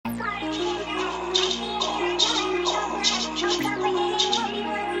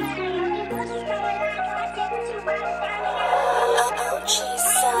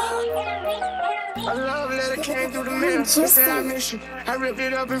Yeah, they said I miss you. I ripped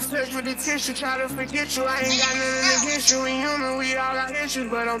it up and flexed with the tissue. Try to forget you. I ain't got nothing against you. We human, we all got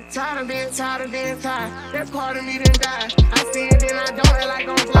issues. But I'm tired of being tired. That part of me done died. I see it, then I don't act like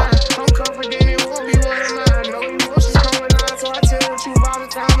I'm blind. I'm confident it won't be one of mine. No emotions coming on, so I tell the truth all the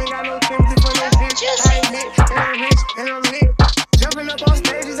time. Ain't got no sympathy for no bitch. I ain't lit, and I'm rich, and I'm lit. Jumping up on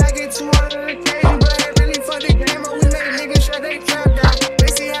stages, I get 200 occasions. But I ain't really for the game, but we make niggas shut they trap down.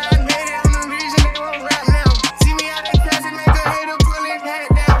 They see how I made it, I'm the reason they won't rap now. See me how they pass it, make a hater pull his hat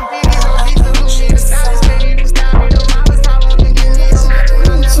down. Biggies on beat the loot, the stylist can't even stop me. No, I was top up and get me on my thing.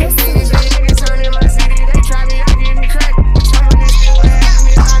 I never seen it, they niggas turn in my city. They try me, I get me cracked. Some of this shit what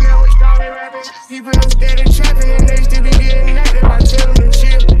happened is I never started rapping. People them steady trapping and they still be getting active. I tell them to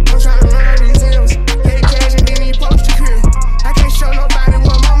chill. I'm trying to run out these hills. Pay cash and then he post the crib. I can't show nobody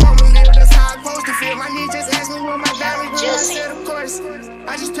what my mama lived. That's how I'm supposed to feel. My niece just asked me what my diamond was. I said, of course.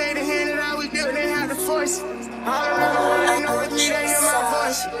 I just played the hand that I was dealt. They had the force. All around the world, they know it's me. They hear my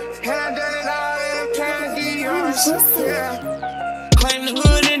voice. And I done it all and I can't give yours. Yeah. Claim the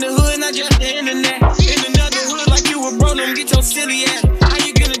hood in the hood, not just the internet. In another hood like you were bro, don't get your silly ass. How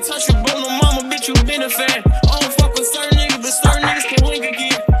you get in touch with bro, no mama, bitch, you been a fan. I don't fuck with certain niggas, but certain niggas can wink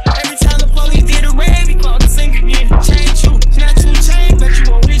again. Every time the police did a raid, we called the sink again. Change you, not too change, but you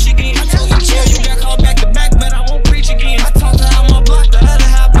won't reach again. I told you chill, you got called back to back, but I won't preach again. I talked to how my block, the other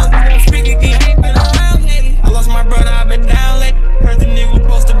half, but we won't speak again. I ain't been around lately. I lost my brother, I've been down lately. Heard the nigga was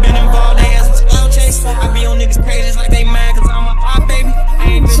supposed to been involved, they had some cloud chase. I be on niggas' pages like they mad, cause I'm a hot baby.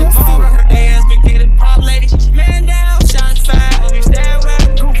 I ain't been involved, I heard they ass been getting pop lady. Man down, shots fired, on you stand well.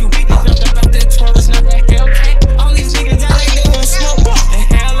 Goofy, we can jump up out that Taurus, not that Hellcat. All these niggas got like they won't smoke. And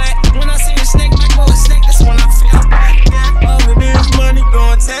hell that, when I see a snake, like boy, a snake, that's when I feel back. All of this money,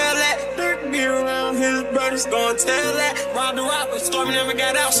 gon' tell that. Durk be around his brothers, gon' tell that. Robbed the rock, but Stormy never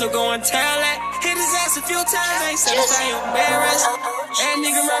got out, so go and tell that. Hit his ass a few times, ain't satisfied, embarrassed. That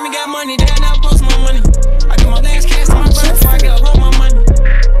nigga around me got money, they now post my money. I get my last cash to my brother before I get hold my money.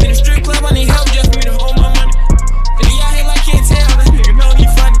 In the strip club, I need help just for me to hold my money. And he out here like can't tell, this nigga know he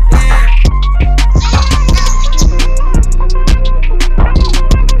funny.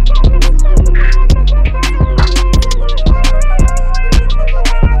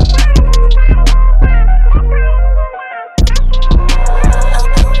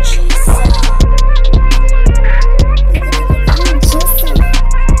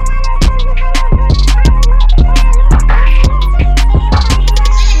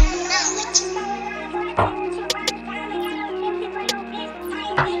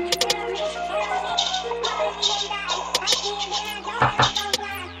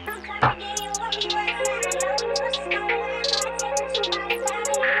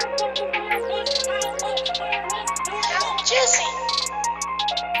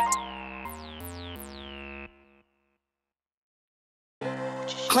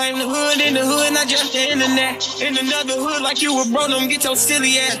 Claim the hood in the hood, not just the internet. In another hood like you were bro, don't get your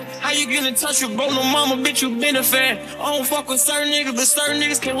silly ass. How you get in touch with bro, no mama, bitch, you been a fan. I don't fuck with certain niggas, but certain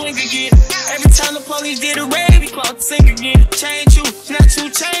niggas can wink again. Every time the police did a raid, we called the sink again. Change you, not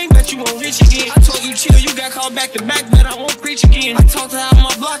too change, but you won't reach again. I told you chill, you got called back to back, but I won't preach again. I talked to how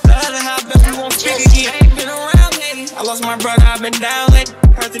my block, the other half, but we won't speak again. I ain't been around lately. I lost my brother, I've been down lately.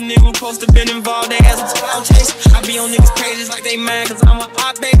 Heard the nigga was supposed to been involved, they had some cloud chase. I be on niggas' pages like they mad, cause I'm a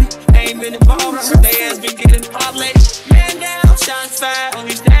hot baby. I ain't been involved, I heard they ass been getting pop lady. Man down, shots fired, on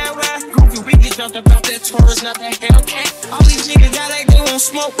you stand well. Goofy, we get jumped up out that Taurus, not that Hellcat. All these niggas got like they won't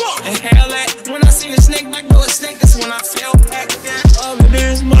smoke. And hell that, when I seen a snake, like boy, a snake, that's when I fell back. All of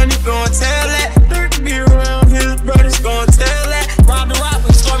this money, gon' tell that. Durk be around his brothers, gon' tell that. Robbed the rock,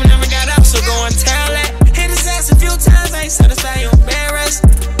 but Stormy never got out, so go and tell that. Hit his ass a few times, ain't satisfied, embarrassed.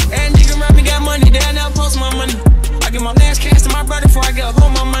 That nigga around me got money, they now post my money. I get my last cash to my brother before I get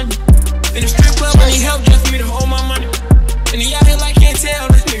hold my money. In the strip club, I need help just for me to hold my money. And he out here like can't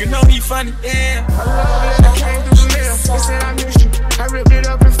tell, this nigga know he funny, yeah. I love it, I came through the middle. They said I missed you. I ripped it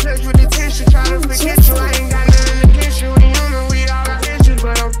up and flexed with the tissue. Try to forget you, I ain't got nothing against you. We human, we all got issues.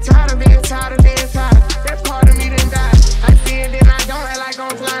 But I'm tired of being tired. That part of me done died. I see it, then I don't act like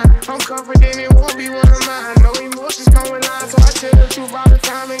I'm blind. I'm confident it won't be one of mine. No emotions come with lines, so I tell the truth all the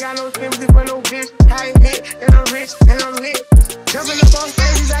time. Ain't got no sympathy for no bitch. I ain't hit, and I'm rich, and I'm lit. Jumping up on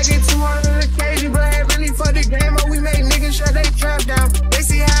stages, I get 200 occasions. But I ain't really for the game, but we make niggas shut they trap down. They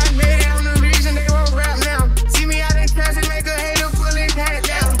see how I made it, I'm the reason they won't rap now. See me how they pass it, make a hater pull his hat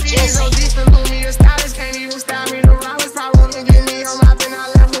down. Biggies on beat the loot, the stylist can't even stop me. The robbers probably wanna get me on my pin, I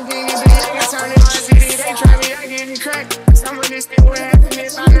left them beanie. Big niggas turning my city, they try me, I get it cracked. Some of this thing will happen. happen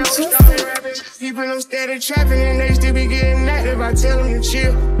if I never started rapping. People them steady trapping and they still be getting active. I tell them to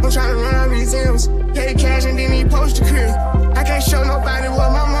chill. I'm trying to run out museums, pay cash and then he post a crib. I can't show nobody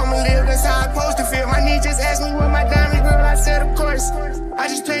what my mama lived, that's how I supposed to feel. My niece just asked me what my diamond girl, I said of course. I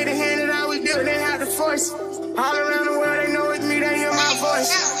just played the hand that I was dealt, they had to force. All around the world they know it's me, they hear my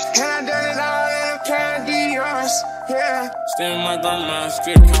voice. And I done it all and I'm carrying DRs, yeah. Stand with my grandma,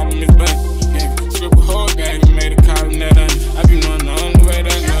 strip calling me back. Yeah, strip a whole bag, made a column that I be knowing the only way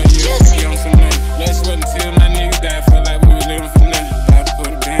that I know you be on some money. Let's wait until my niggas die, feel like we was living for nothing. Got to put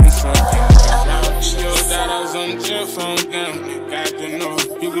a band in so yo, that I was on the jail phone down. Got to know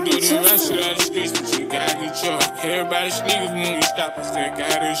you can do the rest of the streets, but you got to show. Everybody sneakers when we stop, I still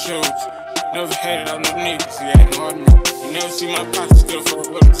got to show. Never had it on no niggas, see that hard me. You never see my pockets still fuck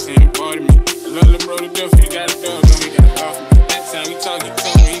with him, saying part of me. I love the bro to death, he got a dog, no, he got it off me. That time we talk, he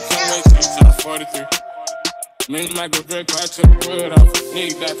told me he can't wait till he's on 43. Me and Michael Drake, I took the wood off.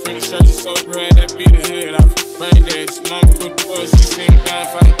 Nigga got pretty shirts, so red, that beat the head off. Brain dead, mama put the boys, she seen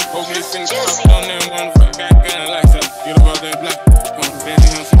down fight. Hope they sing the top, on them one fuck, got gun like that. Get up out that block, come on, baby,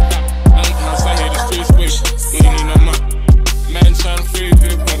 on some top. I'm the house, I hear the streets quick, we ain't need no more. Man tryna free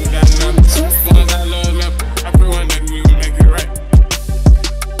people, but got nothing. Ones I love left, I pray one day we will make it right.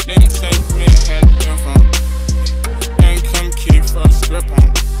 They didn't say me, had to jump on. They ain't come keep for a strip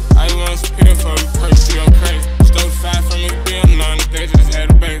on. I want to pay for the purse, you go crazy. Stole 5 from me, bill, none, they just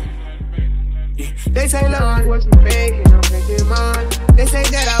had a baby. Yeah. They say Lord wasn't making, I'm making money. They say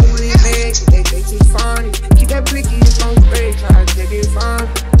that I wouldn't make it, they think it's funny. Keep that blicky, it's on break, try to take it fun.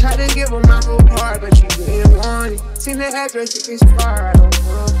 Try to give them my whole heart, but you didn't want it. Seen the address, if it's far, I don't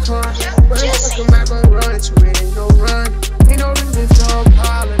know come. But if I'm not gonna run to it, ain't no run. Ain't no reason to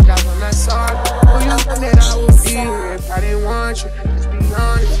apologize, I'm not sorry. Who you think that I would be here if I didn't want you? Let's be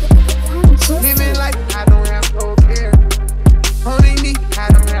honest. Living like I don't have no care. Only me, I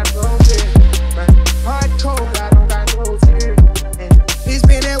don't have no care. My heart cold, I don't got no fear. And it's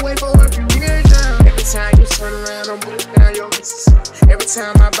been that way for a few years now. Every time you turn around, I'm putting down your business. Every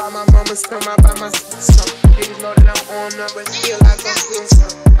time I buy my mama's stuff, I buy my stuff. Niggas know that I'm on them, but still I gon' feel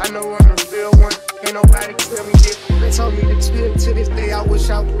something. I know I'm the real one, ain't nobody tell me different. They told me to chill, to this day I wish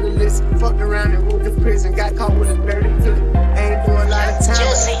I would've listened. Fucked around and moved to prison, got caught with a dirty feeling. I ain't doing a lot of time,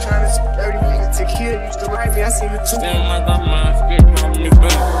 but I'm trying to see 30 niggas to kill. Used to write me, I seen the truth. Stand with my grandma, strip calling me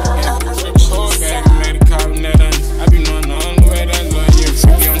back.